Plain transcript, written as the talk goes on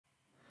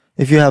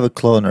if you have a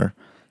cloner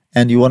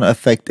and you want to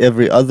affect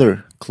every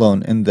other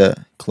clone in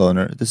the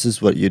cloner, this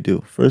is what you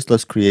do. First,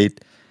 let's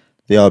create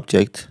the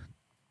object,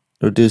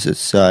 reduce its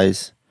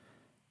size,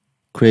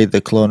 create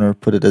the cloner,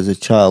 put it as a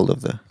child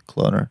of the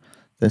cloner,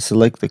 then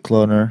select the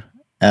cloner,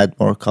 add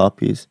more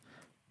copies,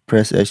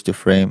 press edge to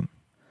frame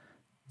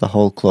the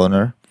whole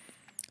cloner.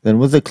 Then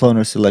with the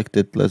cloner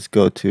selected, let's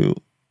go to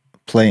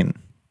plane,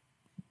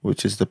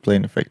 which is the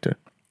plane effector.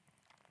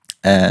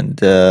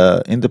 And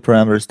in the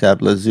parameters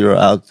tab, let's zero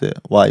out the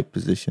Y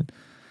position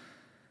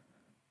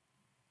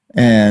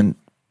and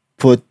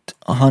put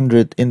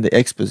 100 in the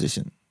X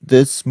position.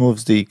 This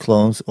moves the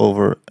clones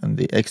over in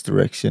the X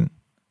direction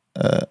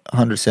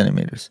 100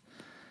 centimeters.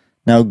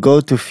 Now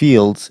go to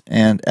fields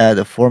and add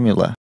a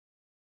formula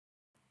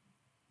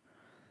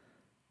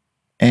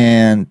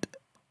and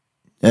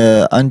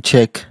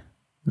uncheck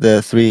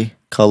the 3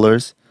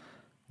 colors,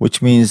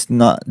 which means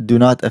do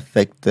not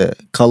affect the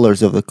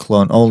colors of the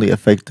clone, only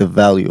affect the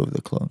value of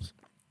the clones.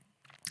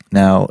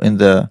 Now in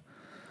the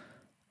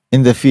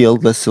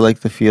field, let's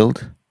select the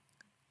field,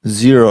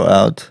 zero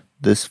out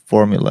this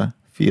formula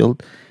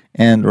field,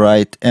 and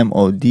write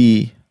MOD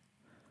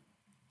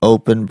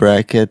open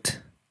bracket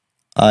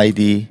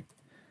ID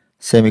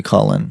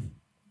semicolon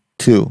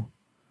 2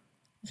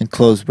 and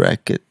close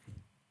bracket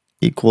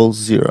equals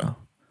 0.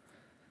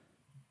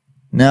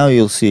 Now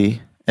you'll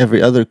see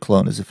every other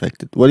clone is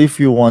affected. What if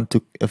you want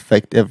to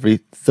affect every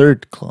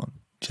third clone?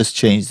 Just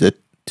change the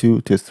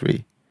 2 to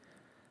 3.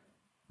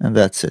 And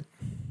that's it.